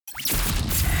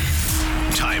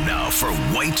for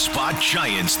White Spot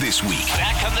Giants this week.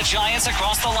 Back come the Giants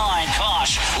across the line.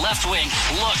 Kosh, left wing,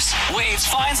 looks, waits,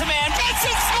 finds a man,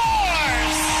 Benson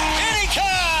scores! In he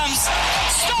comes!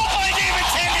 Stopped by David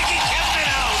Tendick, he kept it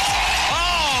out!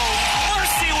 Oh,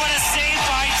 mercy, what a save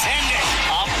by Tendick!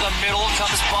 Up the middle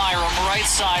comes Byram, right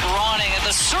side, Ronning at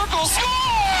the circle, scores!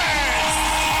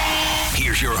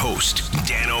 Here's your host,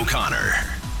 Dan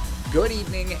O'Connor. Good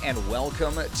evening and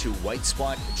welcome to White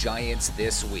Spot Giants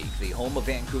This Week. The home of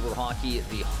Vancouver hockey,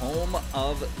 the home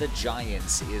of the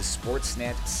Giants is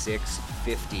Sportsnet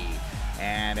 650.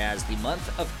 And as the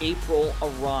month of April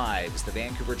arrives, the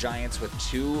Vancouver Giants with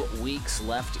 2 weeks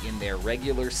left in their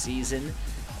regular season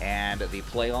and the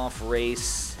playoff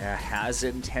race has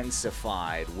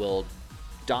intensified. We'll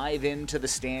dive into the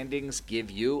standings,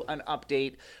 give you an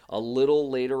update a little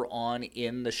later on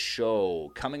in the show.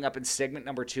 Coming up in segment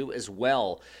number 2 as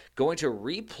well, going to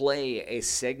replay a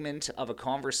segment of a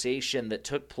conversation that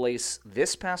took place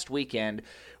this past weekend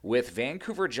with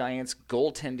Vancouver Giants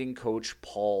goaltending coach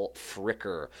Paul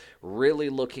Fricker. Really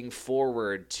looking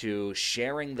forward to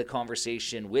sharing the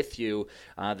conversation with you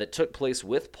that took place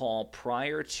with Paul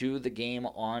prior to the game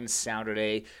on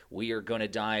Saturday. We are going to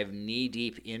dive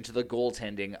knee-deep into the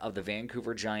goaltending of the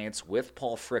Vancouver Giants with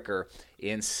Paul Fricker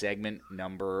in segment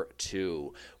number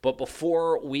 2. But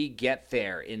before we get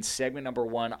there, in segment number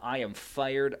 1, I am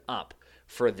fired up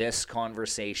for this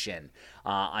conversation.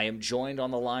 I am joined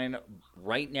on the line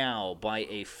right now by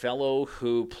a fellow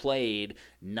who played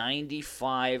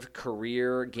 95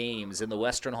 career games in the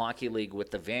Western Hockey League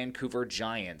with the Vancouver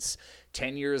Giants,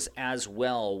 10 years as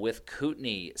well with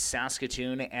Kootenay,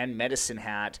 Saskatoon, and Medicine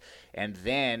Hat, and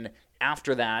then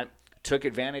after that, took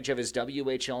advantage of his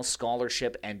WHL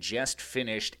scholarship and just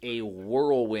finished a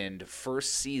whirlwind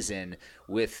first season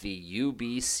with the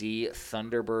UBC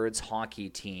Thunderbirds hockey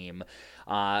team.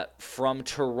 From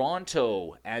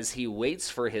Toronto, as he waits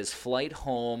for his flight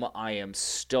home, I am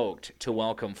stoked to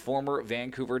welcome former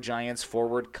Vancouver Giants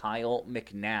forward Cyle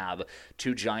McNabb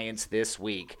to Giants This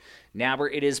Week. Nabber,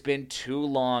 it has been too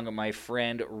long, my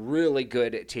friend. Really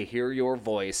good to hear your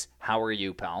voice. How are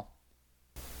you, pal?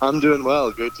 I'm doing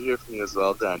well. Great to hear from you as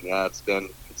well, Dan. Yeah, it's been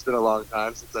a long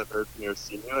time since I've heard from you or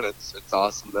seen you, and it's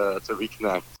awesome to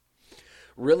reconnect.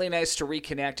 Really nice to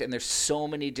reconnect, and there's so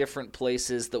many different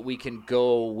places that we can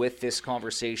go with this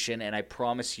conversation, and I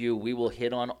promise you we will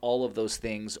hit on all of those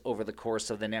things over the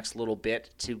course of the next little bit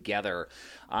together.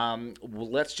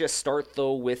 Let's just start,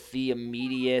 though, with the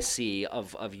immediacy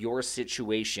of your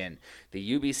situation.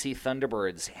 The UBC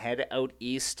Thunderbirds head out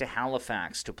east to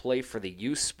Halifax to play for the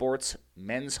U Sports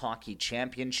Men's Hockey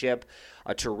Championship.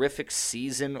 A terrific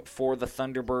season for the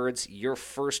Thunderbirds. Your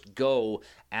first go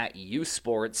at U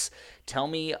Sports. Tell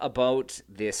me about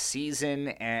this season,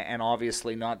 and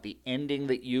obviously not the ending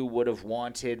that you would have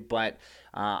wanted, but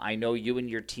I know you and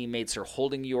your teammates are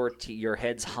holding your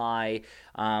heads high.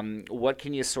 What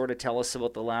can you sort of tell us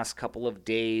about the last couple of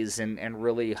days and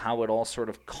really how it all sort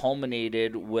of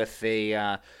culminated with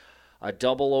a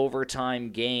double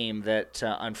overtime game that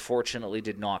unfortunately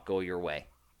did not go your way?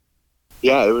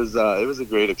 Yeah, it was a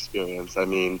great experience. I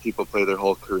mean, people play their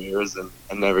whole careers and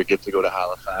never get to go to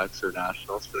Halifax or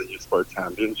Nationals for the U Sports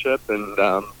Championship. And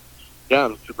yeah,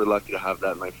 I'm super lucky to have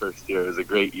that in my first year. It was a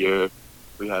great year.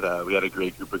 We had a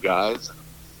great group of guys.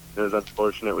 It was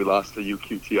unfortunate we lost to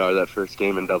UQTR that first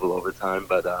game in double overtime,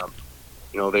 but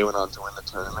they went on to win the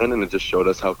tournament, and it just showed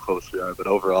us how close we are. But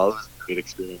overall, it was a great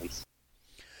experience.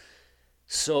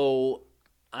 So,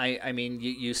 I mean,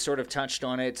 you sort of touched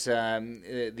on it.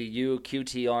 The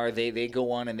UQTR, they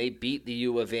go on and they beat the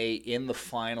U of A in the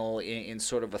final in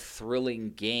sort of a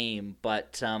thrilling game.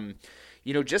 But,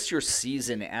 just your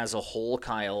season as a whole,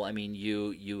 Cyle, I mean,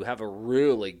 you have a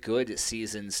really good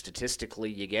season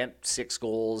statistically. You get 6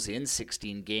 goals in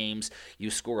 16 games. You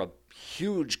score a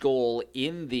huge goal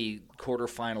in the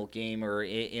quarterfinal game or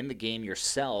in the game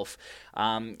yourself.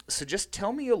 So just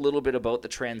tell me a little bit about the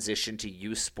transition to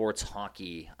U Sports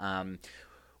hockey.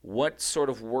 What sort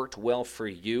of worked well for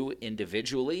you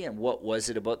individually, and what was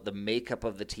it about the makeup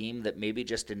of the team that maybe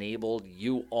just enabled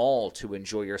you all to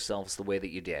enjoy yourselves the way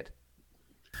that you did?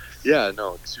 Yeah,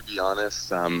 no, to be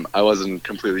honest, I wasn't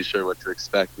completely sure what to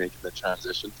expect making the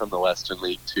transition from the Western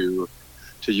League to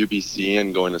UBC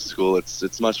and going to school.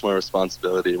 It's much more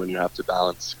responsibility when you have to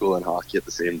balance school and hockey at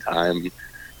the same time.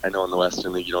 I know in the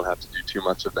Western League you don't have to do too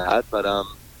much of that, but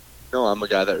no, I'm a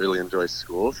guy that really enjoys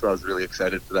school, so I was really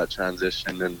excited for that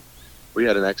transition. And we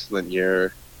had an excellent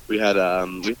year. We had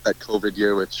that COVID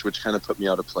year, which kind of put me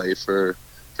out of play for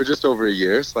just over a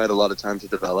year, so I had a lot of time to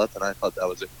develop, and I thought that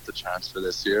was the chance for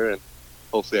this year, and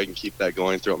hopefully I can keep that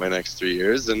going throughout my next 3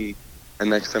 years. And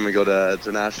next time we go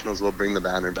to Nationals, we'll bring the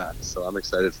banner back. So I'm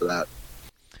excited for that.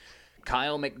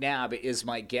 Cyle McNabb is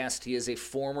my guest. He is a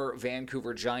former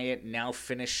Vancouver Giant, now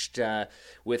finished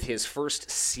with his first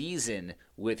season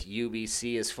with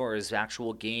UBC as far as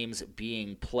actual games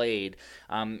being played.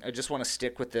 I just want to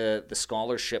stick with the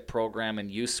scholarship program and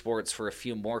youth sports for a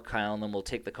few more, Kyle, and then we'll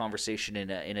take the conversation in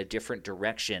a different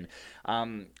direction.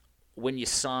 When you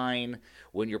sign,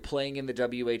 when you're playing in the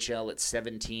WHL at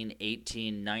 17,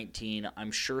 18, 19,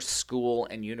 I'm sure school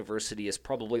and university is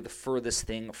probably the furthest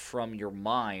thing from your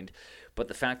mind. But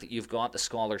the fact that you've got the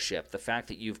scholarship, the fact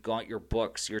that you've got your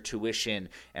books, your tuition,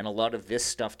 and a lot of this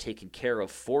stuff taken care of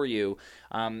for you,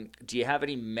 do you have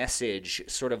any message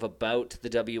sort of about the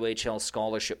WHL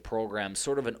scholarship program,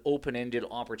 sort of an open-ended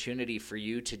opportunity for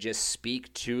you to just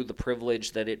speak to the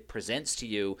privilege that it presents to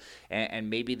you and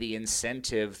maybe the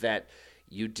incentive that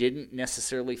you didn't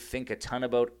necessarily think a ton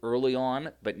about early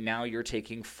on, but now you're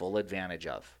taking full advantage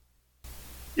of?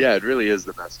 Yeah, it really is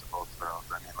the best of both worlds.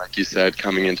 I mean, like you said,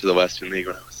 coming into the Western League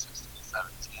when I was 16,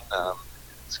 17,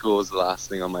 school was the last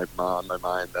thing on my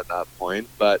mind at that point.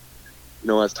 But,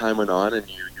 as time went on and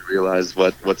you realize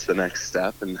what's the next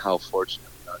step and how fortunate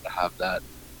we are to have that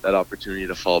opportunity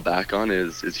to fall back on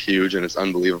is huge, and it's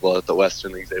unbelievable that the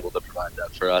Western League is able to provide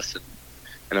that for us.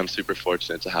 And I'm super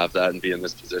fortunate to have that and be in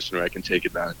this position where I can take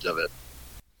advantage of it.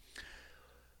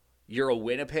 You're a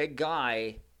Winnipeg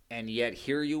guy, and yet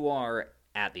here you are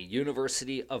at the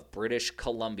University of British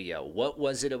Columbia. What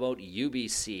was it about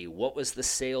UBC? What was the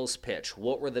sales pitch?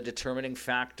 What were the determining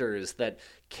factors that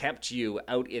kept you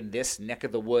out in this neck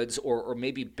of the woods? Or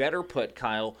maybe better put,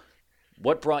 Kyle,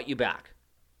 what brought you back?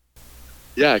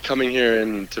 Yeah, coming here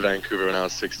into Vancouver when I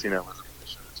was 16, I wasn't really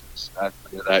sure what to expect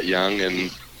when you're that young,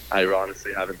 and I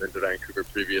honestly haven't been to Vancouver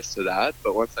previous to that.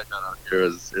 But once I got out here, it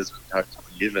was really hard to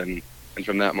leave, and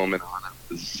from that moment on,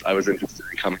 I was interested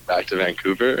in coming back to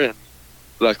Vancouver. And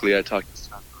luckily, I talked to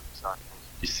Scott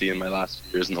UBC in my last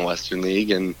few years in the Western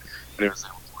League, and it was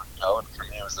able to work out. And for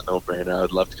me, it was a no-brainer. I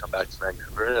would love to come back to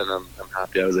Vancouver, and I'm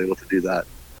happy I was able to do that.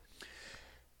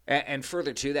 And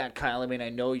further to that, Kyle, I mean, I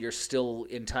know you're still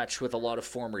in touch with a lot of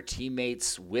former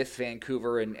teammates with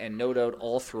Vancouver and no doubt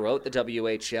all throughout the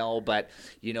WHL, but,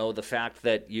 the fact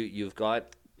that you've got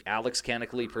Alex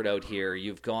Canik-Liepert out here.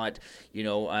 You've got,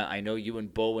 I know you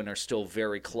and Bowen are still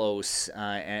very close,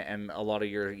 and a lot of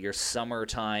your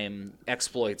summertime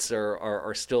exploits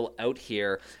are still out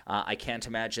here. I can't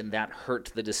imagine that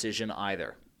hurt the decision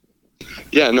either.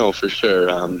 Yeah, no, for sure.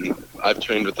 I've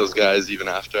trained with those guys even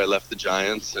after I left the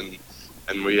Giants,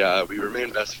 and we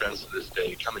remain best friends to this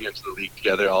day. Coming into the league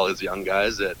together, all as young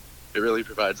guys, it really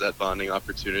provides that bonding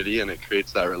opportunity, and it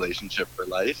creates that relationship for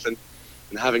life. And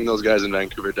having those guys in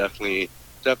Vancouver definitely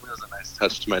was a nice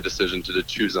touch to my decision to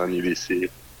choose on UBC.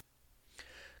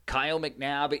 Cyle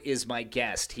McNabb is my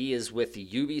guest. He is with the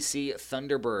UBC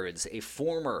Thunderbirds, a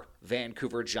former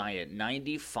Vancouver Giant,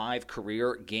 95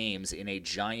 career games in a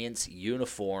Giants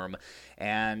uniform.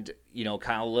 And,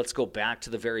 Kyle, let's go back to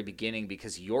the very beginning,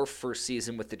 because your first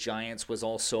season with the Giants was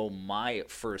also my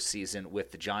first season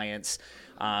with the Giants.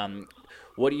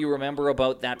 What do you remember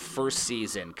about that first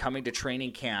season, coming to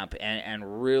training camp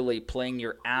and really playing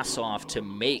your ass off to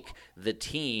make the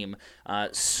team?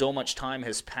 So much time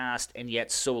has passed, and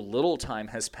yet so little time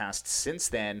has passed since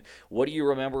then. What do you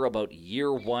remember about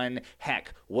year one?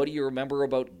 Heck, what do you remember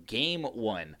about game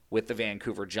one with the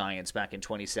Vancouver Giants back in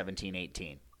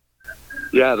 2017-18?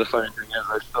 Yeah, the funny thing is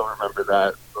I still remember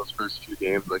those first few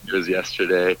games like it was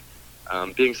yesterday.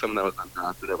 Being someone that was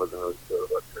undrafted, I wasn't really sure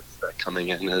what to expect coming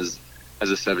in as a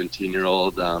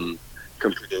 17-year-old,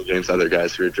 competing against other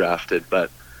guys who were drafted. But,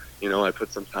 I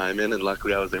put some time in, and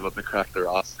luckily I was able to crack the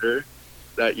roster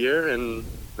that year. And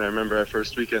I remember our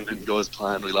first weekend didn't go as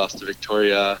planned. We lost to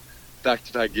Victoria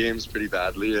back-to-back games pretty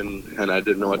badly, and I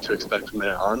didn't know what to expect from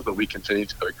there on. But we continued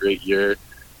to have a great year.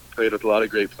 Played with a lot of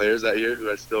great players that year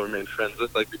who I still remain friends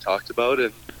with, like we talked about.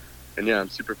 And yeah, I'm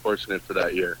super fortunate for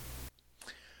that year.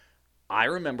 I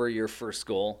remember your first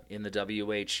goal in the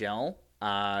WHL.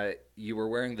 You were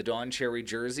wearing the Don Cherry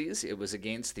jerseys. It was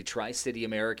against the Tri-City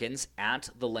Americans at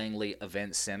the Langley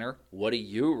Event Center. What do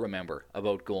you remember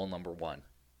about goal number one?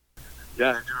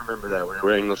 Yeah, I do remember that. We were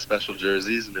wearing those special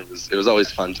jerseys, and it was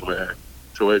always fun to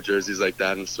wear jerseys like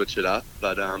that and switch it up.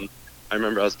 But I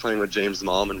remember I was playing with James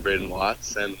Malm and Braden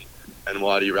Watts, and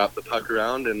Waddy wrapped the puck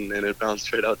around, and it bounced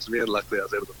straight out to me, and luckily I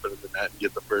was able to put it in the net and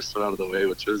get the first one out of the way,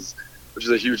 which was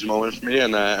a huge moment for me,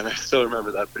 and I still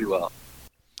remember that pretty well.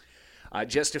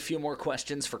 Just a few more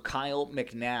questions for Cyle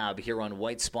McNabb here on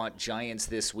White Spot Giants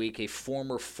this week, a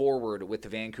former forward with the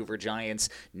Vancouver Giants,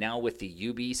 now with the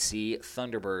UBC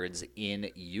Thunderbirds in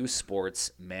U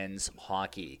Sports men's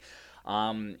hockey.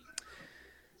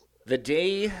 The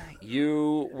day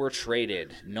you were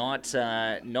traded, not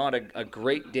a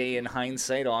great day in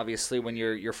hindsight, obviously, when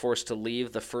you're forced to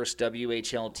leave the first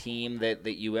WHL team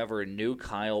that you ever knew,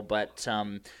 Kyle, but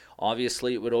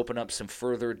obviously it would open up some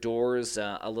further doors,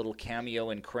 a little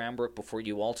cameo in Cranbrook before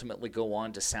you ultimately go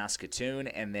on to Saskatoon,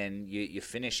 and then you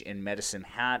finish in Medicine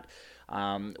Hat.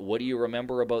 What do you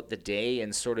remember about the day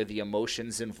and sort of the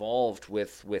emotions involved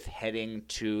with heading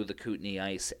to the Kootenay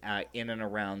Ice in and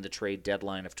around the trade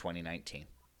deadline of 2019?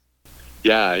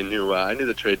 Yeah, I knew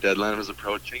the trade deadline was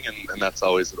approaching, and that's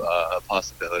always a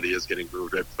possibility, is getting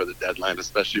moved right before the deadline,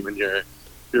 especially when you're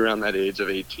around that age of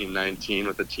 18, 19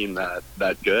 with a team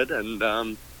that good.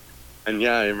 And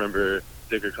yeah, I remember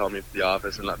Dicker called me to the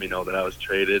office and let me know that I was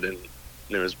traded, and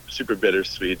it was super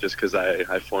bittersweet just because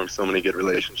I formed so many good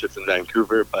relationships in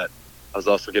Vancouver, but I was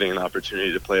also getting an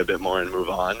opportunity to play a bit more and move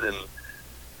on.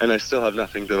 And I still have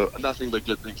nothing but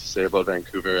good things to say about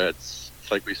Vancouver. It's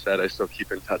like we said, I still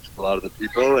keep in touch with a lot of the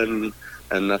people, and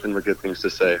nothing but good things to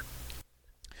say.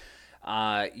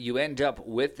 You end up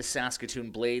with the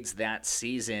Saskatoon Blades that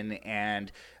season,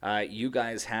 and you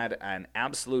guys had an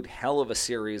absolute hell of a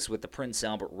series with the Prince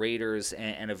Albert Raiders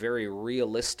and a very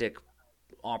realistic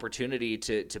opportunity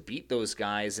to beat those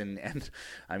guys, and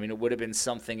I mean, it would have been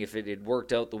something if it had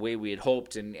worked out the way we had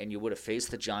hoped, and you would have faced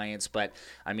the Giants. But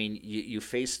I mean, you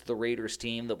faced the Raiders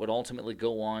team that would ultimately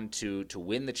go on to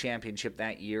win the championship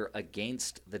that year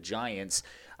against the Giants.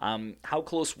 How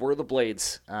close were the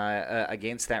Blades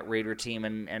against that Raider team,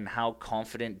 and how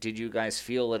confident did you guys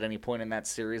feel at any point in that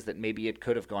series that maybe it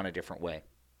could have gone a different way?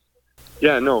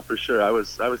 Yeah, no, for sure. I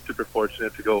was super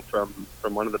fortunate to go from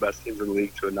one of the best teams in the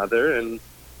league to another, and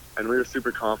we were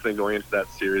super confident going into that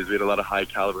series. We had a lot of high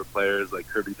caliber players like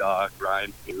Kirby Doc,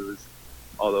 Ryan Hughes,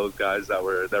 all those guys that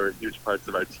were huge parts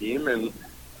of our team, and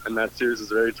that series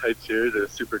was a very tight series. It was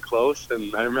super close,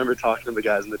 and I remember talking to the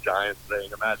guys in the Giants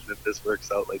saying, imagine if this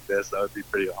works out like this, that would be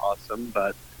pretty awesome.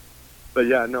 But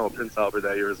yeah, no, Prince Albert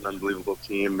that year was an unbelievable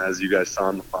team, as you guys saw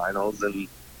in the finals, and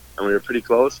we were pretty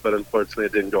close, but unfortunately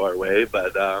it didn't go our way.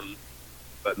 But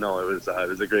no, it was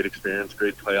a great experience,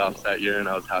 great playoffs that year, and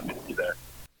I was happy to be there.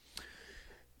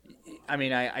 I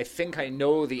mean, I think I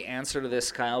know the answer to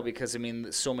this, Kyle, because, I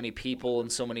mean, so many people and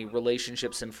so many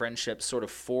relationships and friendships sort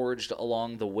of forged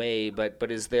along the way. But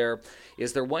is there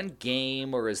one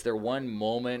game, or is there one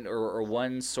moment or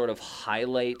one sort of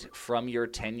highlight from your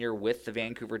tenure with the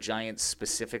Vancouver Giants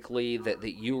specifically that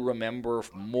you remember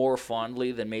more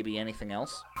fondly than maybe anything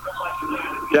else?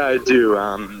 Yeah, I do.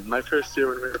 My first year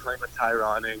when we were playing with Ty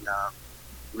Ronning,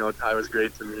 Ty was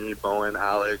great to me, Bowen,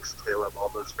 Alex, Caleb, all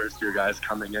those first-year guys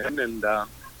coming in, and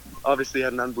obviously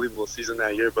had an unbelievable season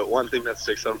that year. But one thing that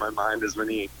sticks out in my mind is when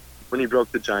he broke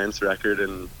the Giants record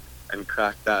and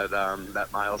cracked that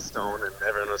milestone, and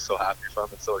everyone was so happy for him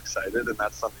and so excited, and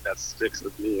that's something that sticks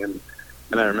with me, and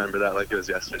I remember that like it was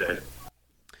yesterday.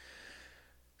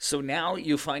 So now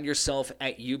you find yourself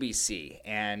at UBC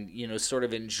and, sort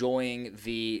of enjoying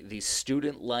the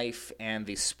student life and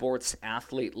the sports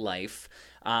athlete life.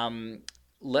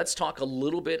 Let's talk a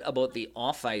little bit about the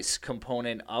off-ice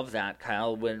component of that,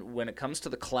 Kyle. When it comes to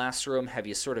the classroom, have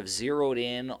you sort of zeroed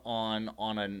in on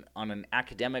an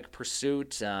academic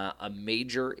pursuit, a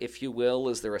major, if you will?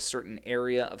 Is there a certain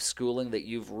area of schooling that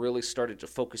you've really started to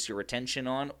focus your attention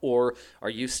on, or are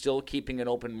you still keeping an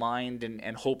open mind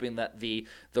and hoping that the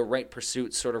right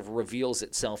pursuit sort of reveals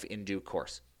itself in due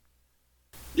course?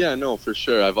 Yeah, no, for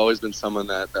sure. I've always been someone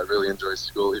that really enjoys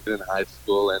school, even in high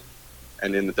school,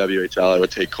 and in the WHL, I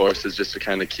would take courses just to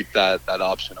kind of keep that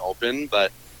option open.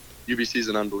 But UBC is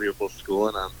an unbelievable school,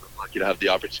 and I'm lucky to have the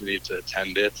opportunity to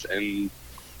attend it. And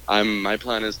my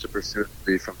plan is to pursue a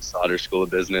degree from Sauder School of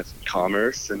Business and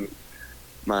Commerce, and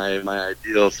my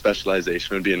ideal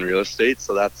specialization would be in real estate.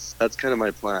 So that's kind of my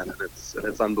plan, and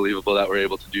it's unbelievable that we're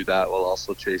able to do that while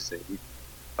also chasing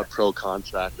a pro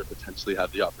contract or potentially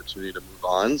have the opportunity to move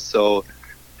on. So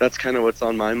that's kind of what's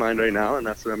on my mind right now, and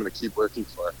that's what I'm going to keep working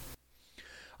for.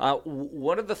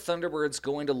 What are the Thunderbirds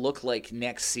going to look like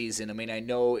next season? I mean, I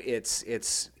know it's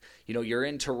you're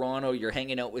in Toronto, you're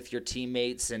hanging out with your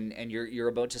teammates, and you're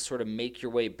about to sort of make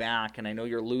your way back. And I know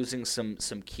you're losing some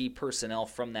key personnel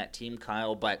from that team,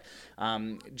 Kyle. But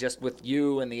just with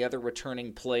you and the other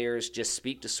returning players, just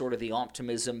speak to sort of the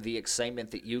optimism, the excitement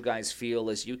that you guys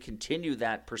feel as you continue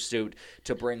that pursuit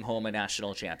to bring home a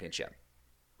national championship.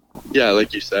 Yeah,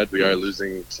 like you said, we are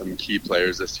losing some key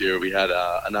players this year. We had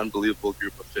an unbelievable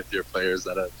group of fifth-year players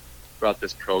that have brought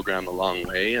this program a long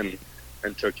way and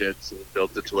took it and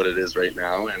built it to what it is right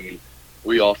now. And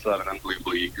we also have an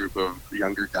unbelievable group of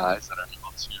younger guys that are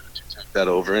able to take that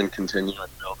over and continue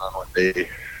and build on what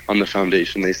on the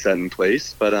foundation they set in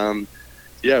place. But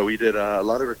yeah, we did a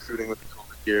lot of recruiting with the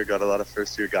COVID year, got a lot of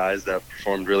first-year guys that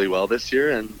performed really well this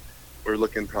year, and we're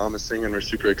looking promising, and we're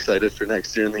super excited for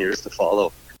next year and the years to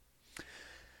follow.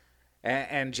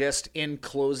 And just in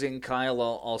closing, Kyle,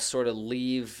 I'll sort of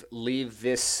leave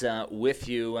this with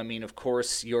you. I mean, of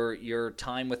course, your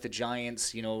time with the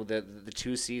Giants, the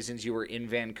 2 seasons you were in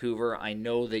Vancouver, I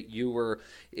know that you were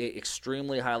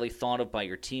extremely highly thought of by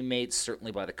your teammates,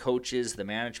 certainly by the coaches, the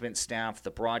management staff, the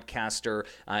broadcaster,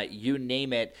 you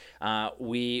name it.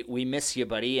 We miss you,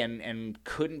 buddy, and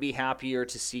couldn't be happier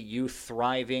to see you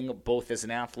thriving both as an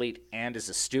athlete and as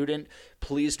a student.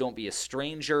 Please don't be a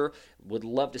stranger. Would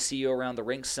love to see you around the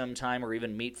rink sometime, or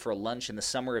even meet for a lunch in the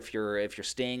summer if you're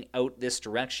staying out this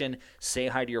direction. Say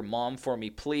hi to your mom for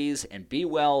me, please, and be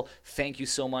well. Thank you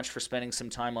so much for spending some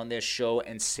time on this show,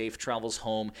 and safe travels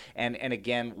home. And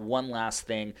again, one last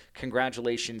thing,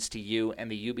 congratulations to you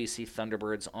and the UBC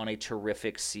Thunderbirds on a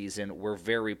terrific season. We're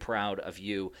very proud of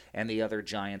you and the other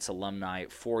Giants alumni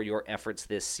for your efforts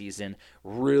this season.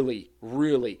 Really,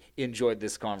 really enjoyed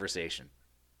this conversation.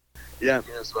 Yeah,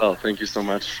 me as well. Thank you so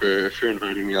much for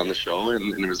inviting me on the show,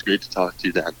 and it was great to talk to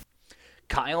you, Dan.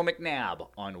 Cyle McNabb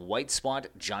on White Spot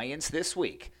Giants this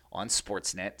week on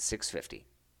Sportsnet 650.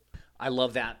 I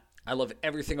love that. I love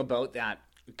everything about that.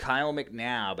 Cyle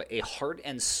McNabb, a heart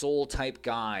and soul type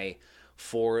guy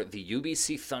for the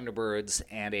UBC Thunderbirds,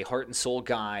 and a heart and soul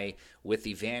guy with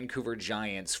the Vancouver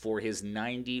Giants for his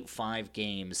 95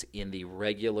 games in the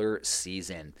regular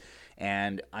season.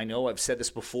 And I know I've said this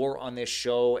before on this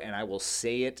show, and I will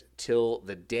say it till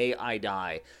the day I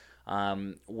die.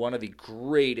 One of the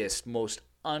greatest, most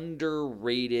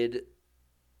underrated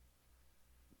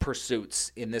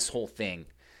pursuits in this whole thing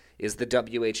is the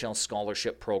WHL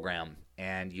scholarship program.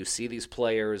 And you see these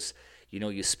players,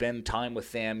 you spend time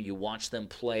with them, you watch them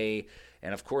play,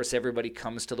 and of course everybody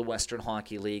comes to the Western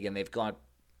Hockey League and they've got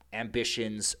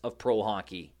ambitions of pro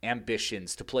hockey,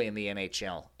 ambitions to play in the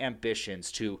NHL,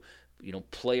 ambitions to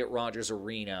play at Rogers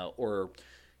Arena or,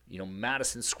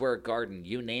 Madison Square Garden,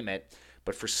 you name it.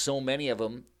 But for so many of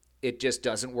them, it just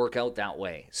doesn't work out that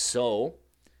way. So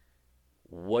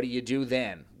what do you do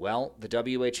then? Well, the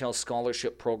WHL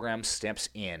scholarship program steps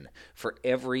in. For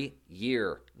every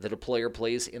year that a player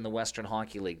plays in the Western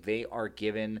Hockey League, they are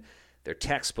given their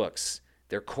textbooks,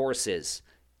 their courses,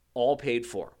 all paid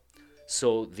for.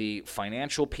 So the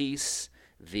financial piece,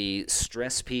 the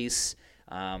stress piece,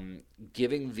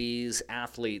 giving these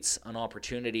athletes an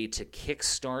opportunity to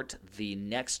kickstart the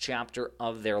next chapter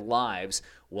of their lives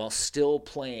while still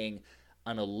playing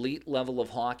an elite level of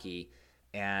hockey.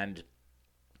 And,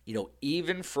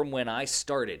 even from when I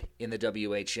started in the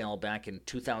WHL back in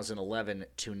 2011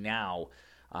 to now,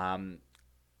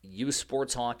 U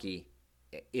Sports Hockey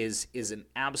is an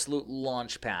absolute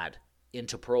launch pad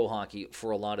into pro hockey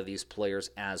for a lot of these players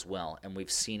as well. And we've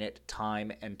seen it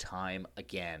time and time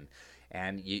again.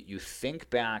 And you think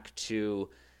back to,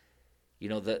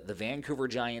 the Vancouver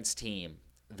Giants team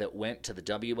that went to the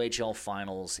WHL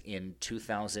finals in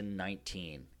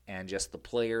 2019, and just the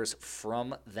players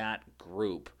from that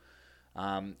group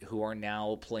who are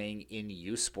now playing in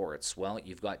U Sports. Well,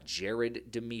 you've got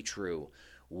Jared Dimitru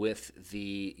with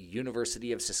the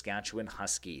University of Saskatchewan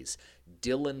Huskies,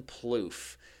 Dylan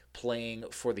Plouffe playing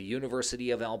for the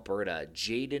University of Alberta,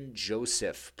 Jaden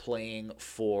Joseph playing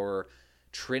for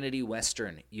Trinity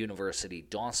Western University,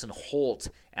 Dawson Holt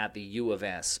at the U of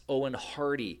S, Owen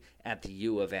Hardy at the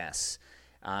U of S,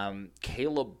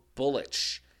 Caleb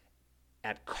Bullich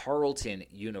at Carleton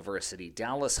University,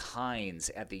 Dallas Hines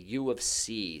at the U of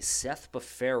C, Seth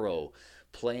Bafero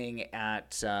playing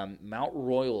at Mount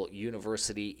Royal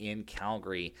University in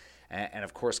Calgary, and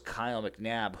of course Cyle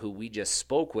McNabb, who we just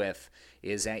spoke with,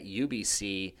 is at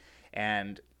UBC.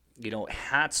 And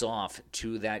hats off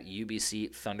to that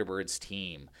UBC Thunderbirds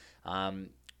team. I've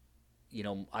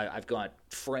got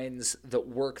friends that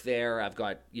work there. I've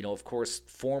got, of course,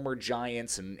 former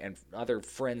Giants and other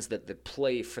friends that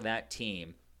play for that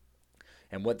team.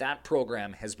 And what that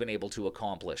program has been able to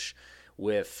accomplish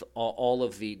with all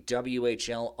of the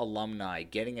WHL alumni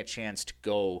getting a chance to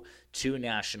go to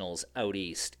nationals out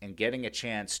east and getting a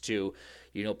chance to,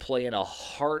 play in a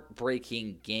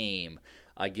heartbreaking game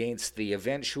against the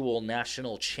eventual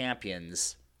national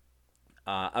champions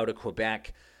out of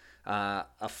Quebec.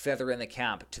 A feather in the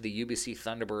cap to the UBC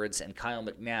Thunderbirds and Cyle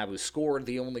McNabb, who scored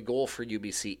the only goal for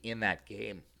UBC in that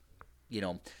game.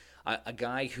 A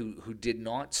guy who did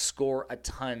not score a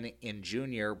ton in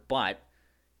junior, but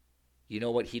you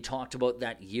know what? He talked about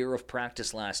that year of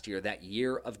practice last year, that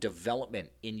year of development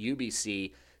in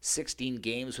UBC, 16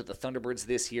 games with the Thunderbirds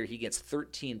this year. He gets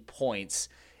 13 points.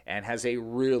 and has a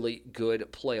really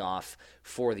good playoff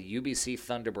for the UBC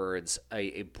Thunderbirds,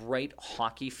 a bright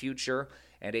hockey future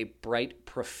and a bright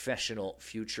professional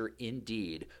future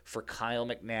indeed for Cyle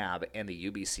McNabb and the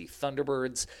UBC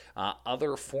Thunderbirds.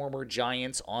 Other former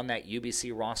Giants on that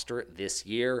UBC roster this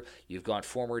year. You've got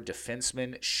former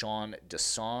defenseman Sean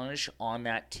Desange on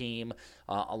that team,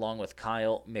 along with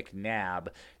Cyle McNabb.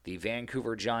 The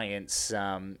Vancouver Giants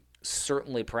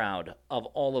certainly proud of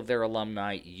all of their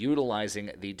alumni utilizing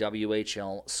the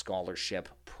WHL scholarship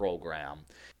program.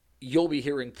 You'll be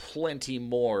hearing plenty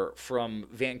more from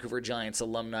Vancouver Giants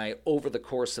alumni over the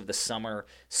course of the summer,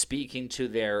 speaking to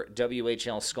their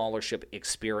WHL scholarship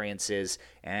experiences,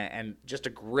 and just a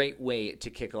great way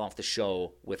to kick off the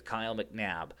show with Cyle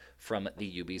McNabb from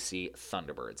the UBC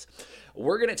Thunderbirds.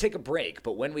 We're going to take a break,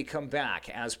 but when we come back,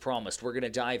 as promised, we're going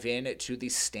to dive into the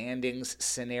standings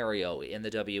scenario in the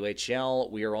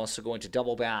WHL. We are also going to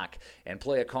double back and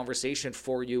play a conversation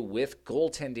for you with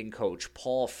goaltending coach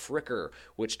Paul Fricker,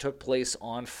 which took place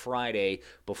on Friday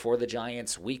before the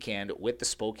Giants weekend with the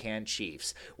Spokane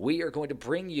Chiefs. We are going to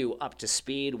bring you up to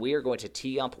speed. We are going to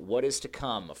tee up what is to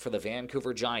come for the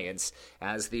Vancouver Giants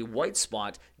as the White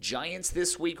Spot Giants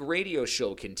This Week radio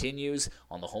show continues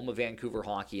on the home of Vancouver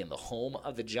hockey and the home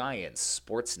of the Giants,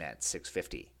 Sportsnet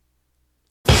 650.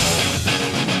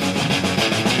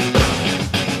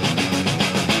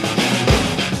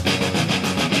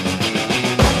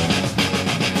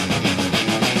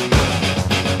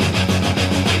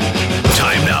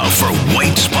 Time now for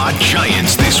White Spot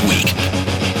Giants This Week.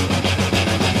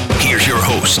 Here's your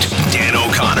host, Dan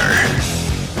O'Connor.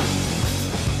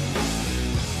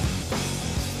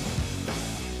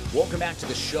 Welcome back to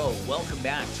the show. Welcome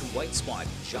back to White Spot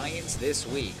Giants This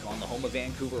Week on the home of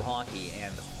Vancouver hockey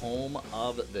and home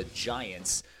of the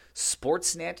Giants,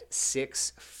 Sportsnet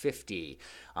 650.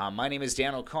 My name is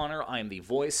Dan O'Connor. I am the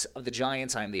voice of the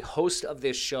Giants. I am the host of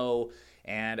this show.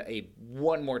 And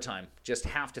one more time, just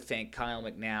have to thank Cyle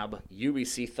McNabb,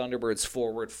 UBC Thunderbirds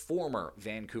forward, former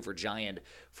Vancouver Giant,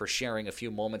 for sharing a few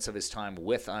moments of his time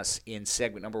with us in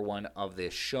segment number 1 of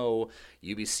this show.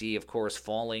 UBC, of course,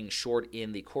 falling short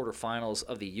in the quarterfinals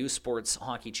of the U Sports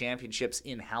Hockey Championships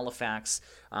in Halifax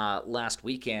last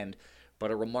weekend. But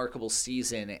a remarkable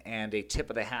season and a tip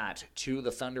of the hat to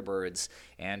the Thunderbirds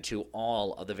and to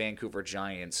all of the Vancouver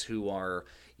Giants who are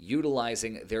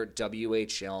utilizing their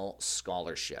WHL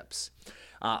scholarships.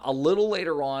 A little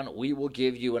later on, we will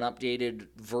give you an updated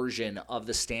version of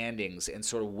the standings and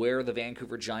sort of where the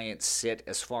Vancouver Giants sit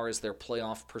as far as their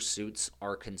playoff pursuits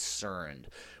are concerned.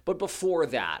 But before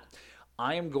that,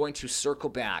 I am going to circle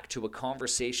back to a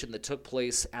conversation that took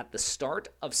place at the start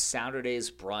of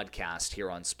Saturday's broadcast here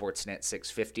on Sportsnet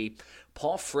 650.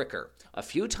 Paul Fricker. A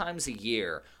few times a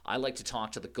year, I like to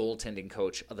talk to the goaltending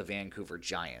coach of the Vancouver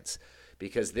Giants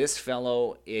because this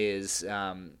fellow is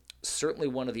certainly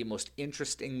one of the most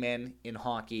interesting men in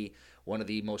hockey, one of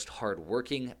the most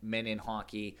hardworking men in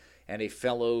hockey, and a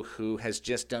fellow who has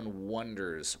just done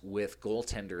wonders with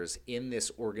goaltenders in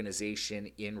this organization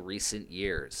in recent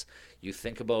years. You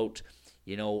think about,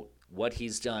 what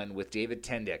he's done with David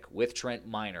Tendick, with Trent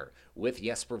Miner, with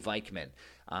Jesper Vikman,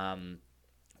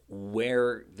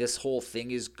 where this whole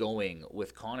thing is going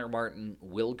with Connor Martin,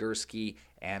 Will Gursky,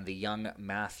 and the young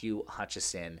Matthew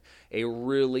Hutchison. A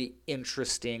really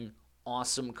interesting,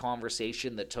 awesome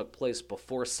conversation that took place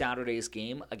before Saturday's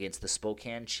game against the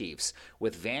Spokane Chiefs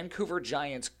with Vancouver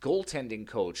Giants goaltending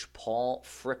coach Paul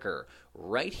Fricker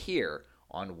right here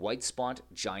on White Spot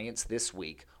Giants This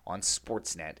Week on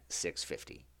Sportsnet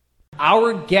 650.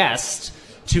 Our guest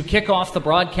to kick off the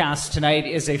broadcast tonight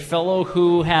is a fellow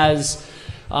who has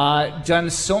done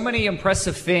so many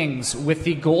impressive things with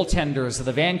the goaltenders of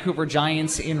the Vancouver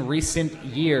Giants in recent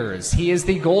years. He is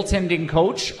the goaltending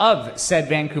coach of said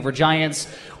Vancouver Giants.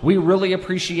 We really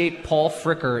appreciate Paul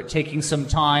Fricker taking some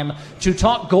time to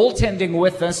talk goaltending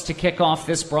with us to kick off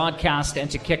this broadcast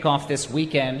and to kick off this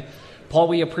weekend. Paul,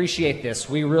 we appreciate this.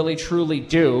 We really, truly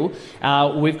do.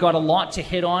 We've got a lot to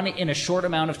hit on in a short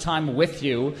amount of time with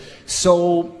you.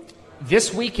 So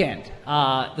this weekend,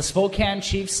 the Spokane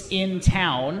Chiefs in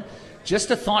town. Just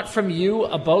a thought from you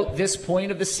about this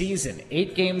point of the season.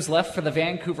 8 games left for the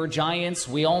Vancouver Giants.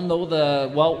 We all know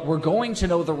we're going to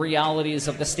know the realities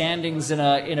of the standings in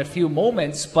a few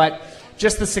moments, but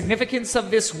just the significance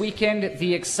of this weekend,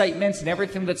 the excitement, and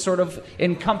everything that sort of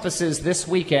encompasses this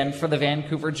weekend for the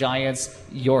Vancouver Giants.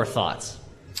 Your thoughts?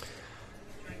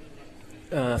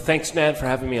 Thanks, Ned, for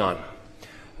having me on.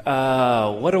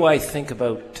 What do I think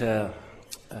about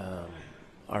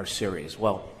our series?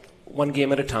 Well, one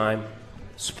game at a time.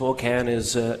 Spokane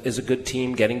is a good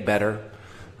team, getting better.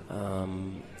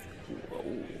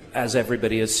 as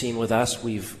everybody has seen with us,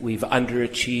 we've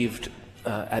underachieved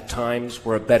at times.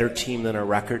 We're a better team than our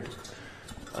record.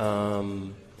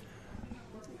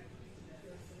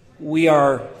 We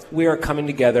are coming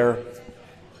together.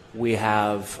 We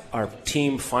have our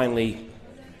team finally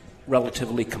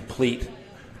relatively complete.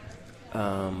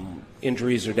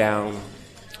 Injuries are down,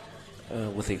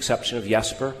 with the exception of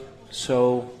Jesper.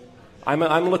 So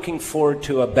I'm looking forward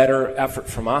to a better effort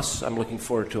from us. I'm looking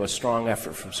forward to a strong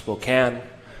effort from Spokane.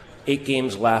 8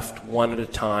 games left, one at a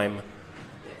time.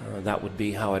 That would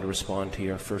be how I'd respond to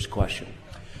your first question.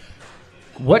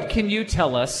 What can you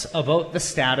tell us about the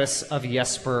status of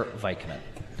Jesper Vikman?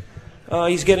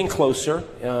 He's getting closer.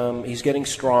 He's getting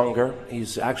stronger.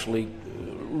 He's actually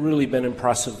really been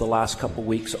impressive the last couple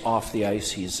weeks off the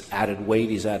ice. He's added weight.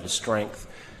 He's added strength.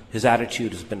 His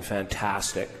attitude has been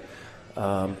fantastic.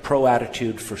 Pro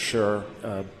attitude for sure.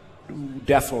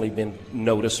 Definitely been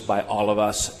noticed by all of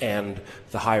us and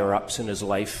the higher-ups in his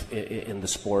life in the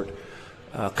sport.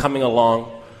 Coming along,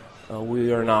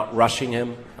 we are not rushing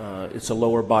him. It's a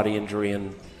lower body injury,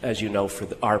 and as you know, for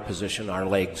our position, our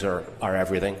legs are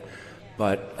everything.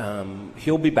 But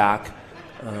he'll be back.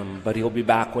 But he'll be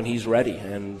back when he's ready.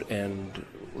 And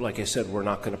like I said, we're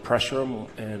not going to pressure him,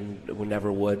 and we never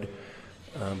would.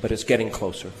 But it's getting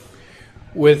closer.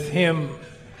 With him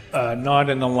not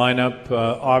in the lineup,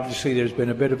 obviously there's been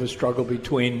a bit of a struggle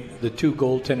between the two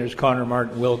goaltenders, Connor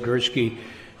Martin and Will Gursky,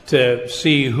 to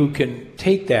see who can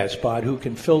take that spot, who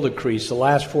can fill the crease. The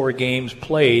last 4 games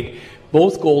played,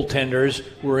 both goaltenders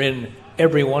were in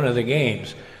every one of the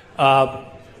games.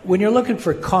 When you're looking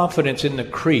for confidence in the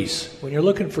crease, when you're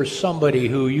looking for somebody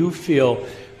who you feel,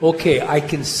 okay, I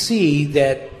can see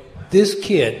that this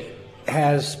kid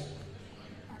has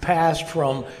passed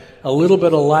from a little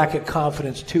bit of lack of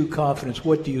confidence to confidence,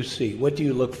 what do you see? What do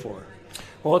you look for?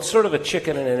 Well, it's sort of a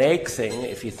chicken and an egg thing,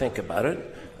 if you think about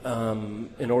it.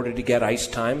 In order to get ice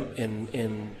time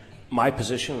in my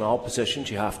position, in all positions,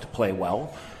 you have to play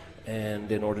well.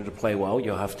 And in order to play well,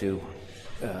 you have to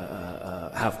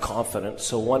have confidence.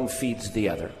 So one feeds the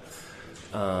other.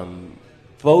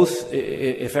 Both,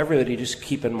 if everybody just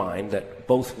keep in mind that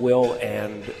both Will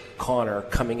and Connor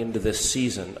coming into this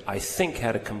season, I think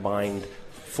had a combined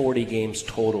 40 games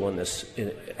total in this,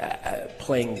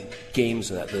 playing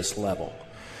games at this level.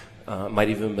 Might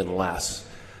even have been less.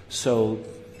 So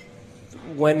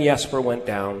when Jesper went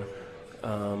down,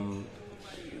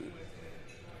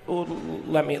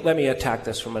 let me attack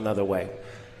this from another way.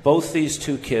 Both these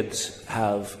two kids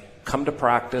have come to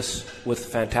practice with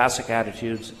fantastic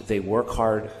attitudes. They work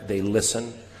hard. They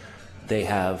listen. They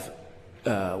have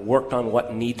worked on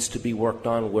what needs to be worked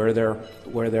on, where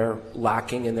they're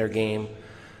lacking in their game.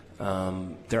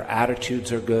 Their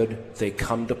attitudes are good. They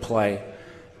come to play,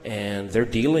 and they're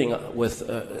dealing with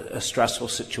a stressful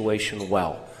situation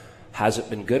well. Has it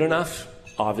been good enough?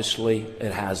 Obviously,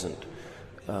 it hasn't.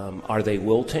 Are they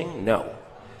wilting? No.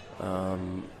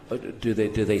 Do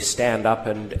they stand up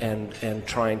and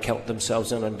try and count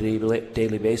themselves in on a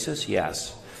daily basis?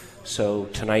 Yes. So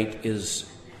tonight is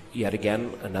yet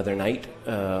again another night.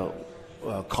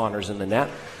 Connor's in the net.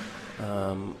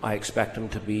 I expect him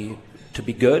to be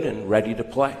good and ready to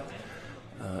play.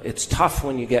 It's tough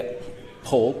when you get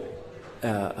pulled,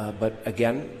 but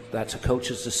again, that's a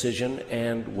coach's decision,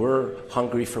 and we're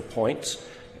hungry for points.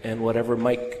 And whatever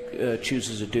Mike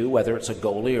chooses to do, whether it's a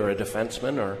goalie or a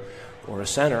defenseman or a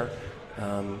center,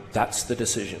 that's the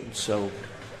decision. So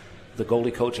the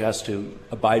goalie coach has to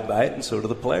abide by it, and so do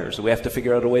the players. So we have to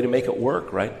figure out a way to make it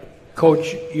work, right?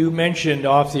 Coach, you mentioned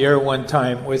off the air one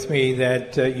time with me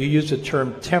that you used the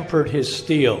term tempered his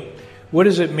steel. What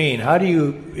does it mean? How do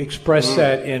you express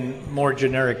that in more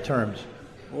generic terms?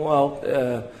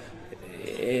 Well,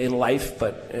 in life,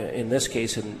 but in this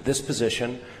case, in this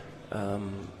position,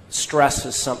 stress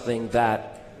is something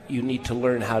that you need to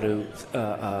learn how to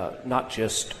not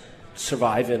just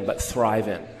survive in, but thrive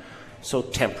in. So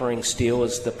tempering steel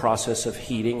is the process of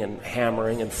heating and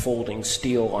hammering and folding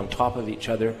steel on top of each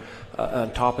other,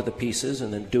 on top of the pieces,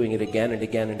 and then doing it again and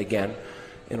again and again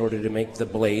in order to make the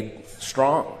blade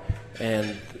strong.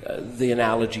 And the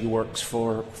analogy works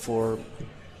for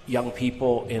young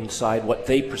people inside what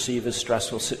they perceive as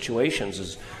stressful situations.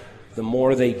 Is the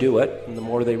more they do it, and the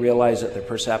more they realize that their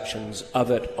perceptions of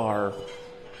it are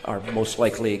most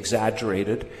likely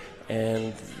exaggerated,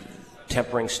 and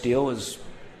tempering steel is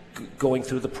going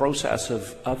through the process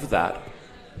of that.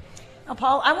 Now,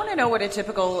 Paul, I want to know what a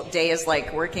typical day is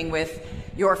like working with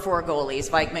your 4 goalies,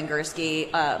 Vikman,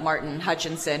 Gursky, Martin,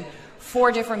 Hutchinson.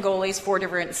 4 different goalies, 4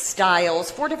 different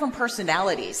styles, 4 different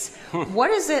personalities.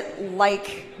 What is it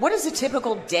like? What is a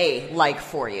typical day like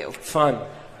for you? Fun.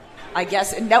 I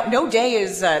guess no day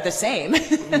is the same.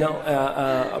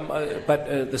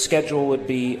 But the schedule would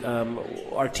be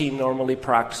our team normally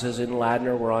practices in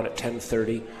Ladner. We're on at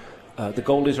 10:30. The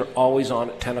goalies are always on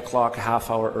at 10 o'clock, a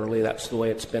half hour early. That's the way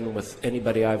it's been with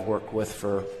anybody I've worked with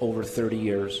for over 30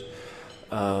 years.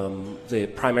 The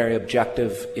primary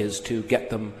objective is to get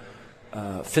them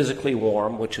physically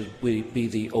warm, which would be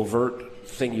the overt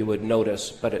thing you would notice,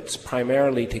 but it's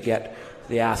primarily to get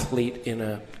the athlete in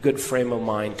a good frame of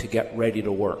mind to get ready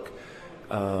to work.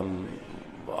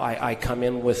 I come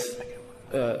in with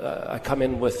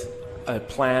a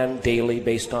plan daily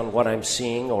based on what I'm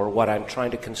seeing or what I'm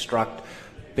trying to construct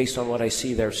based on what I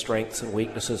see their strengths and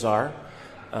weaknesses are.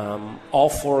 All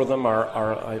four of them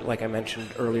are like I mentioned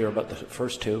earlier about the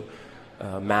first two,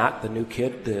 Matt, the new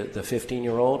kid, the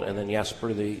 15-year-old, and then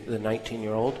Jesper, the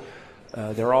 19-year-old.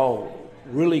 They're all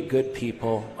really good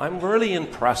people. I'm really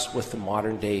impressed with the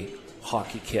modern-day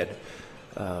hockey kid.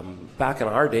 Back in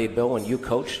our day, Bill, when you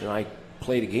coached and I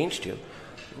played against you,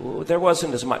 there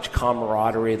wasn't as much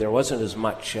camaraderie. There wasn't as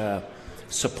much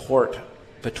support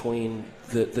between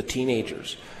the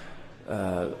teenagers.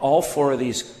 All four of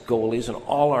these goalies and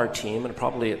all our team, and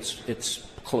probably it's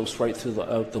close right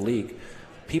throughout the league,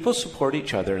 people support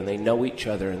each other and they know each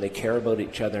other and they care about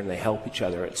each other and they help each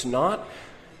other. It's not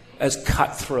as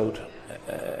cutthroat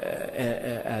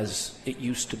as it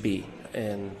used to be.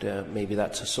 And maybe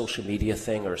that's a social media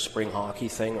thing or a spring hockey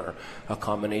thing or a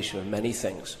combination of many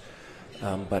things.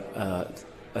 But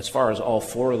as far as all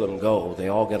four of them go, they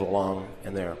all get along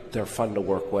and they're fun to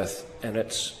work with. And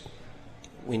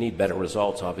we need better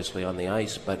results, obviously, on the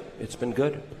ice, but it's been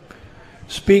good.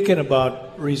 Speaking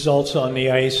about results on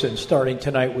the ice, and starting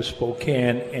tonight with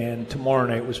Spokane and tomorrow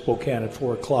night with Spokane at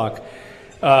 4 o'clock,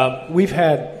 we've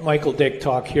had Michael Dick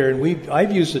talk here, and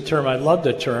I've used the term, I love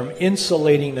the term,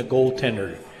 insulating the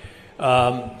goaltender.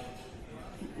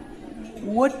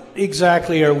 What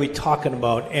exactly are we talking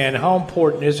about, and how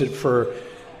important is it for,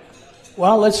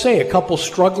 well, let's say a couple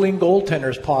struggling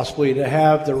goaltenders possibly to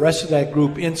have the rest of that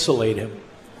group insulate him?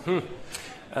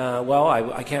 Well,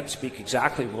 I can't speak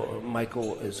exactly what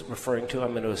Michael is referring to.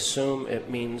 I'm going to assume it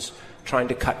means trying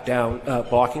to cut down,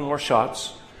 blocking more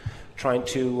shots, trying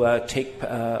to take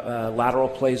lateral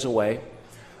plays away,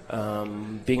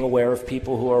 being aware of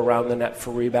people who are around the net for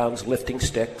rebounds, lifting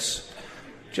sticks,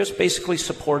 just basically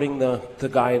supporting the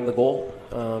guy in the goal.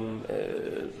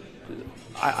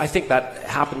 I think that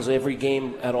happens every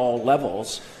game at all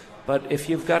levels, but if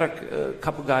you've got a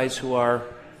couple guys who are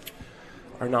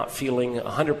not feeling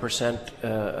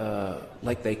 100%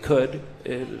 like they could,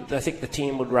 I think the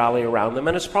team would rally around them.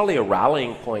 And it's probably a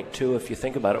rallying point, too, if you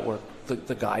think about it, where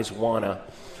the guys want to,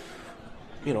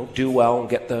 do well and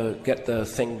get the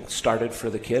thing started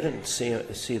for the kid and see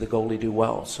the goalie do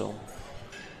well. So,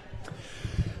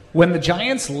 when the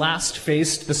Giants last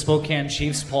faced the Spokane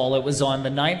Chiefs, Paul, it was on the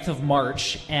 9th of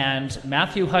March, and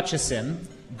Matthew Hutchison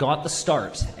got the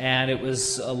start, and it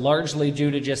was largely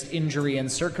due to just injury and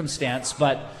circumstance,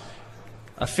 but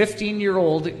a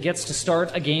 15-year-old gets to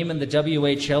start a game in the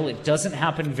WHL. It doesn't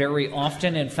happen very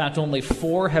often. In fact, only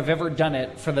 4 have ever done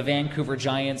it for the Vancouver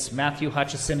Giants. Matthew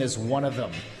Hutchison is one of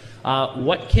them.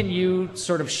 What can you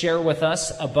sort of share with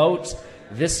us about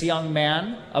this young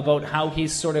man, about how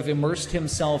he's sort of immersed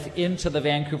himself into the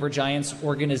Vancouver Giants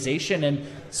organization and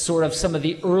sort of some of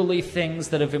the early things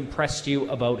that have impressed you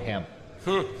about him?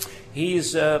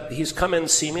 He's come in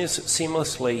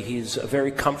seamlessly. He's a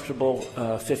very comfortable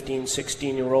 15,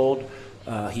 16-year-old.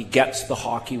 He gets the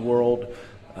hockey world.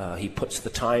 He puts the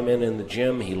time in the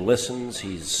gym. He listens.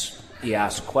 He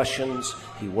asks questions.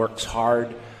 He works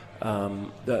hard.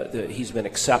 He's been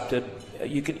accepted.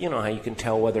 You know how you can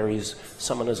tell whether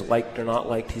someone is liked or not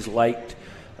liked. He's liked.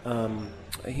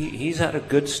 He's had a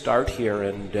good start here,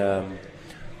 and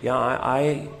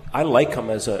I like him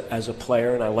as a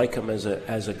player, and I like him as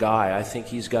a guy. I think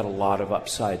he's got a lot of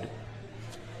upside.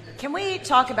 Can we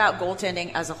talk about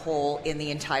goaltending as a whole in the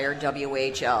entire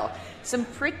WHL? Some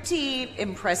pretty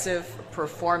impressive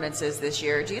performances this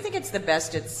year. Do you think it's the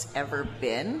best it's ever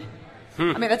been?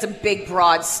 I mean, that's a big,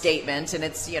 broad statement, and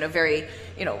it's very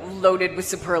loaded with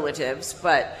superlatives.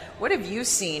 But what have you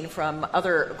seen from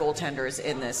other goaltenders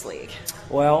in this league?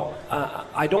 Well,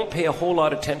 I don't pay a whole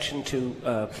lot of attention to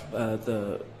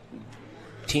the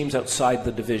teams outside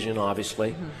the division,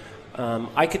 obviously.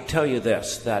 I could tell you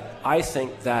this, that I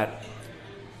think that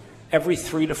every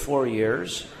 3 to 4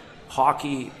 years,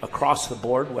 hockey across the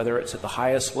board, whether it's at the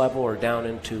highest level or down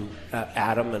into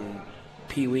Atom and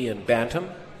Pee Wee and Bantam,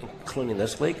 including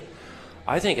this league,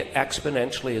 I think it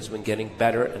exponentially has been getting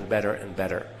better and better and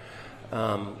better.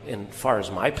 In far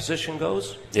as my position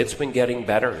goes, it's been getting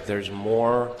better. There's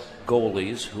more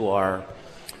goalies who are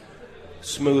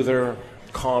smoother,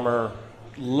 calmer,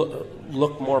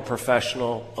 look more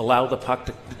professional, allow the puck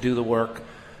to do the work.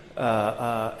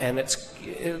 And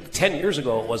 10 years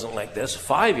ago it wasn't like this.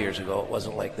 5 years ago it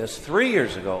wasn't like this. 3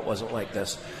 years ago it wasn't like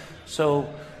this.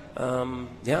 So,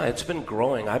 it's been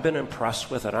growing. I've been impressed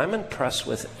with it. I'm impressed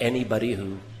with anybody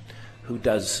who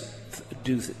does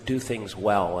do things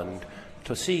well. And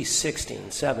to see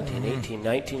 16, 17, 18,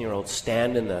 19-year-olds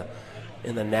stand in the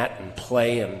net and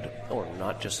play, or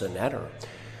not just the net, or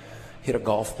hit a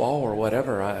golf ball or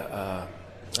whatever,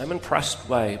 I'm impressed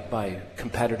by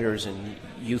competitors and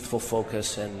youthful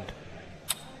focus. And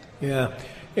yeah,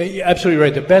 you're absolutely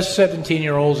right. The best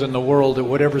 17-year-olds in the world at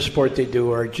whatever sport they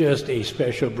do are just a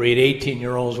special breed.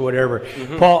 18-year-olds, whatever.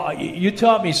 Mm-hmm. Paul, you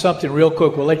taught me something real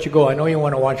quick. We'll let you go. I know you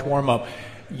want to watch warm-up.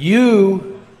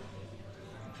 You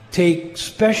take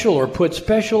special or put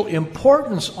special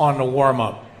importance on the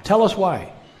warm-up. Tell us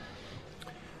why.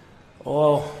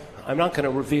 Well, I'm not going to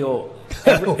reveal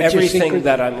everything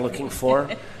that I'm looking for,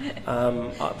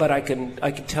 but I can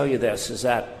tell you this, is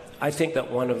that I think that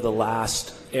one of the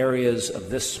last areas of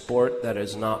this sport that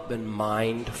has not been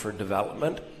mined for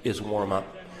development is warm-up,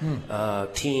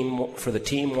 for the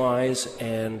team-wise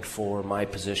and for my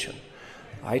position.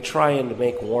 I try and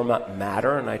make warm-up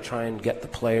matter, and I try and get the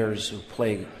players who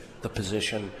play the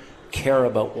position care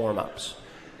about warm-ups.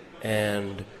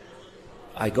 And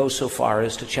I go so far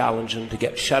as to challenge them to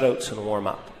get shutouts in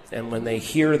warm-up. And when they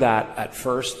hear that at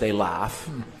first, they laugh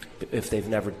if they've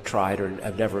never tried or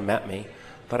have never met me.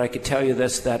 But I could tell you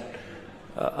this, that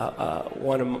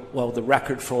the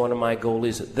record for one of my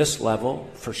goalies at this level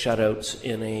for shutouts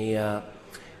in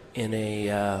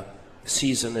a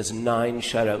season is 9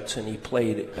 shutouts, and he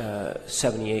played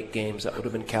 78 games. That would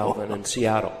have been Calvin in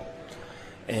Seattle.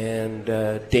 And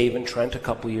Dave and Trent a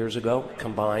couple years ago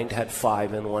combined had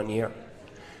 5 in 1 year.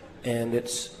 And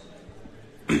it's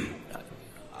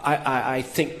I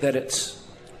think that it's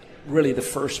really the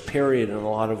first period in a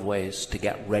lot of ways to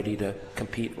get ready to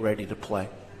compete, ready to play.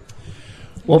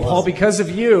 Well, Paul, because of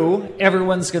you,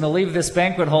 everyone's going to leave this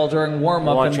banquet hall during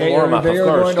warm-up, and they are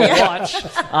going to watch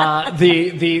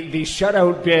the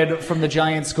shutout bid from the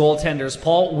Giants goaltenders.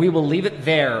 Paul, we will leave it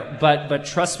there, but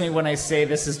trust me when I say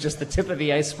this is just the tip of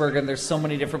the iceberg, and there's so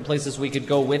many different places we could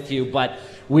go with you, but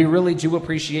we really do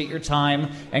appreciate your time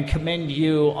and commend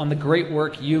you on the great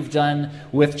work you've done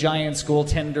with Giants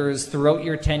goaltenders throughout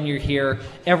your tenure here.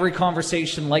 Every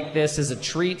conversation like this is a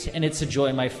treat, and it's a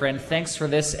joy, my friend. Thanks for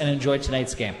this, and enjoy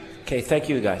tonight's game. Okay, thank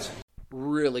you, guys.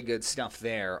 Really good stuff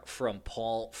there from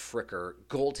Paul Fricker,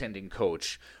 goaltending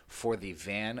coach for the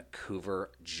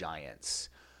Vancouver Giants.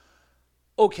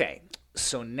 Okay,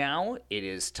 so now it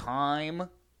is time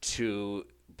to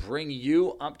bring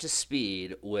you up to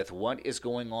speed with what is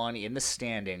going on in the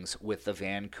standings with the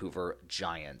Vancouver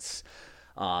Giants.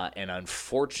 And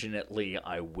unfortunately,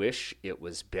 I wish it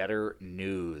was better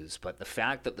news. But the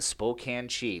fact that the Spokane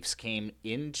Chiefs came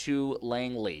into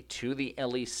Langley to the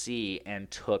LEC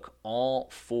and took all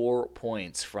 4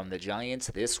 points from the Giants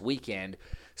this weekend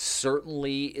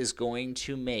certainly is going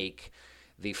to make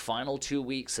the final 2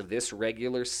 weeks of this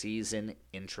regular season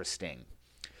interesting.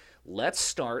 Let's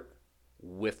start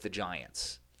with the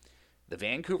Giants. The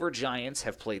Vancouver Giants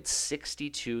have played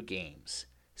 62 games.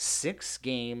 6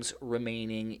 games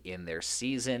remaining in their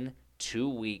season, 2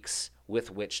 weeks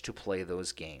with which to play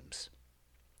those games.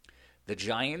 The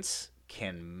Giants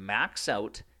can max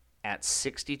out at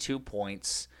 62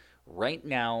 points. Right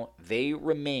now, they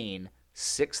remain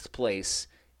 6th place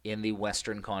in the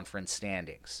Western Conference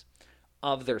standings.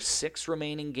 Of their 6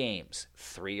 remaining games,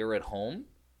 3 are at home,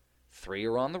 3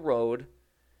 are on the road,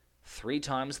 3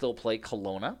 times they'll play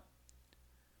Kelowna,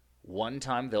 1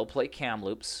 time they'll play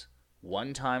Kamloops,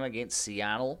 1 time against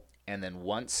Seattle, and then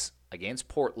once against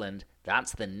Portland.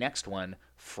 That's the next one,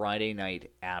 Friday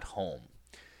night at home.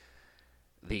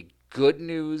 The good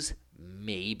news,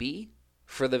 maybe,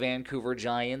 for the Vancouver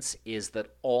Giants is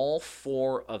that all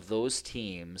 4 of those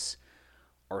teams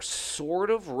are sort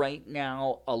of right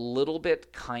now a little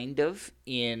bit kind of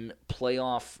in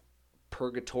playoff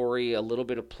purgatory, a little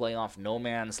bit of playoff no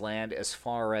man's land as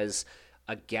far as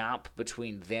a gap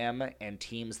between them and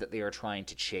teams that they are trying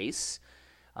to chase.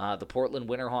 The Portland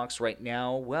Winterhawks right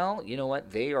now, well, you know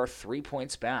what? They are 3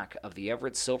 points back of the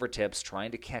Everett Silvertips,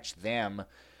 trying to catch them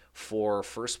for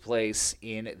first place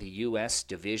in the U.S.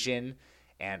 division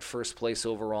and first place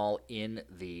overall in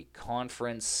the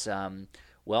conference.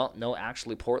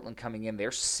 Portland coming in,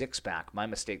 they're 6 back. My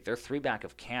mistake. They're 3 back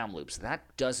of Kamloops.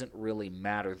 That doesn't really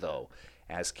matter, though,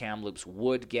 as Kamloops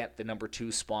would get the number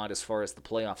 2 spot as far as the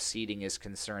playoff seeding is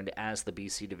concerned as the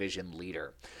BC Division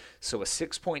leader. So a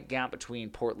 6-point gap between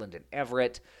Portland and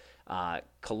Everett.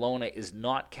 Kelowna is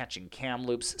not catching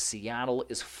Kamloops. Seattle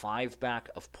is 5 back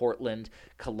of Portland.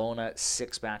 Kelowna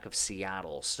 6 back of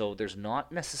Seattle. So there's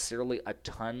not necessarily a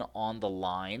ton on the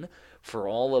line for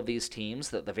all of these teams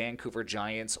that the Vancouver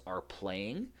Giants are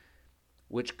playing,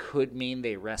 which could mean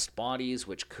they rest bodies,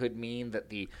 which could mean that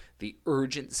the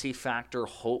urgency factor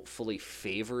hopefully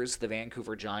favors the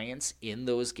Vancouver Giants in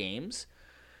those games.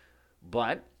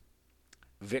 But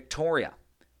Victoria,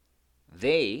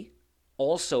 they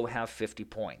also have 50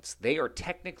 points. They are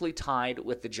technically tied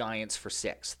with the Giants for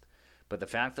 6th. But the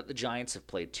fact that the Giants have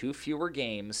played 2 fewer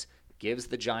games gives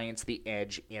the Giants the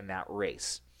edge in that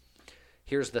race.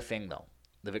 Here's the thing, though.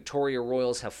 The Victoria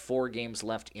Royals have 4 games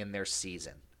left in their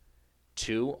season.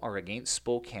 2 are against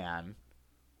Spokane.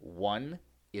 1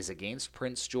 is against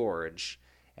Prince George.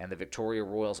 And the Victoria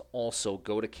Royals also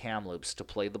go to Kamloops to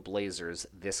play the Blazers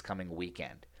this coming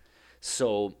weekend.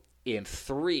 So in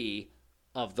 3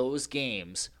 of those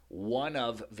games, one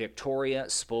of Victoria,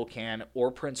 Spokane,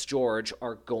 or Prince George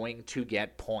are going to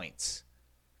get points.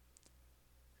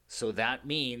 So that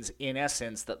means, in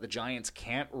essence, that the Giants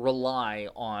can't rely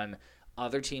on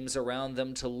other teams around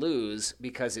them to lose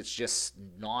because it's just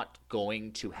not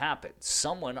going to happen.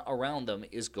 Someone around them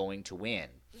is going to win.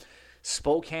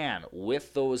 Spokane,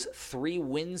 with those 3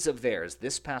 wins of theirs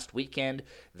this past weekend,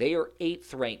 they are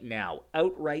 8th right now,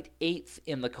 outright 8th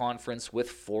in the conference with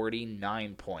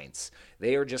 49 points.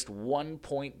 They are just 1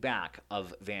 point back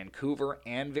of Vancouver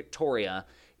and Victoria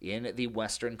in the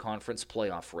Western Conference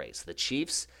playoff race. The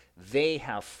Chiefs, they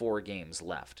have 4 games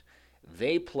left.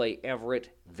 They play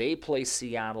Everett, they play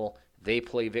Seattle, they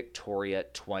play Victoria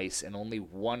twice, and only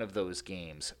one of those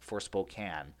games for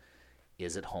Spokane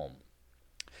is at home.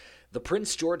 The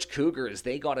Prince George Cougars,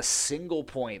 they got a single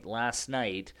point last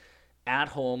night at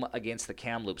home against the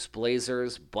Kamloops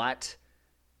Blazers, but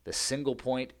the single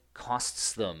point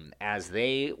costs them as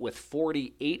they, with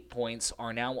 48 points,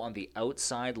 are now on the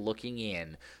outside looking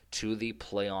in to the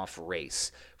playoff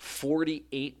race.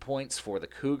 48 points for the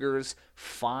Cougars,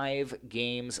 5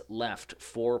 games left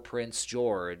for Prince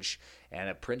George, and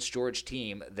a Prince George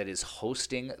team that is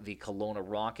hosting the Kelowna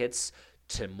Rockets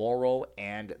tomorrow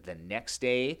and the next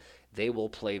day. They will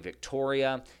play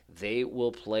Victoria. They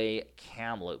will play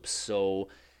Kamloops. So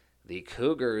the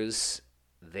Cougars,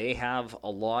 they have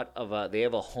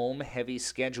a home-heavy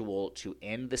schedule to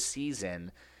end the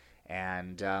season,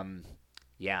 and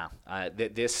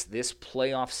this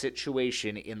playoff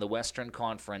situation in the Western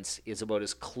Conference is about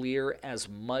as clear as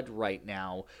mud right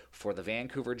now for the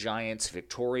Vancouver Giants,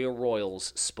 Victoria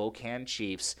Royals, Spokane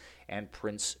Chiefs, and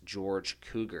Prince George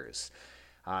Cougars.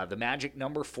 The magic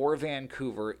number for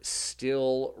Vancouver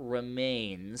still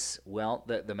remains,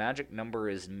 the magic number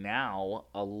is now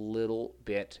a little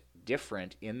bit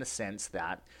different in the sense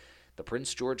that the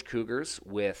Prince George Cougars,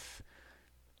 with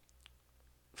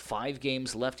 5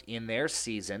 games left in their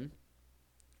season,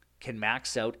 can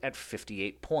max out at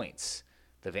 58 points.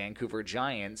 The Vancouver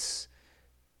Giants,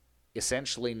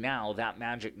 essentially now that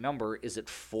magic number is at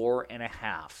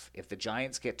 4.5. If the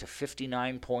Giants get to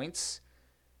 59 points,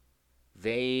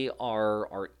 they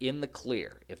are in the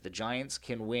clear. If the Giants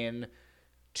can win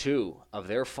 2 of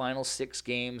their final 6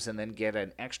 games and then get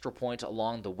an extra point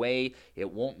along the way,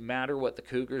 it won't matter what the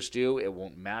Cougars do. It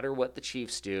won't matter what the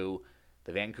Chiefs do.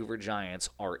 The Vancouver Giants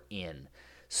are in.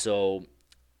 So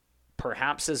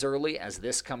perhaps as early as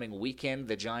this coming weekend,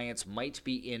 the Giants might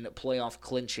be in playoff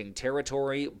clinching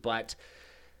territory, but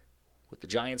with the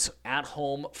Giants at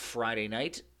home Friday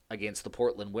night against the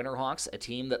Portland Winterhawks, a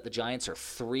team that the Giants are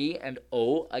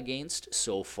 3-0 against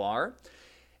so far.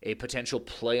 A potential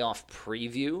playoff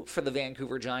preview for the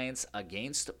Vancouver Giants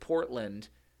against Portland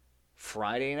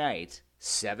Friday night,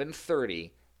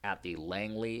 7:30 at the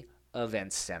Langley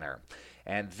Events Center.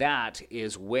 And that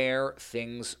is where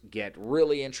things get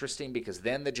really interesting, because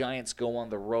then the Giants go on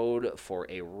the road for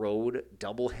a road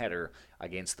doubleheader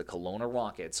against the Kelowna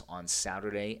Rockets on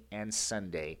Saturday and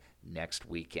Sunday next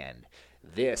weekend.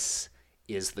 This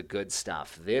is the good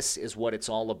stuff. This is what it's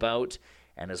all about.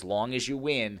 And as long as you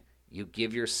win, you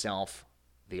give yourself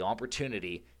the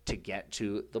opportunity to get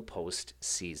to the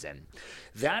postseason.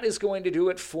 That is going to do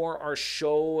it for our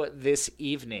show this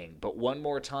evening. But one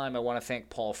more time, I want to thank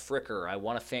Paul Fricker. I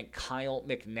want to thank Cyle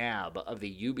McNabb of the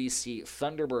UBC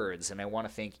Thunderbirds. And I want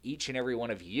to thank each and every one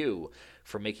of you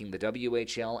for making the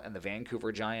WHL and the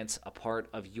Vancouver Giants a part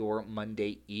of your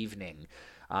Monday evening.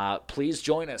 Please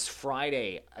join us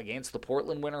Friday against the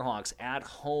Portland Winterhawks at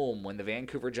home when the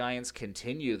Vancouver Giants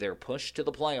continue their push to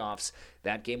the playoffs.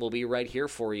 That game will be right here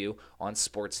for you on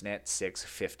Sportsnet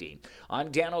 650.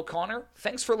 I'm Dan O'Connor.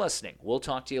 Thanks for listening. We'll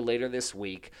talk to you later this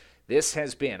week. This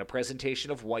has been a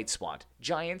presentation of White Spot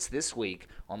Giants This Week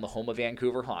on the home of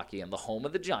Vancouver hockey and the home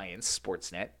of the Giants,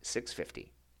 Sportsnet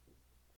 650.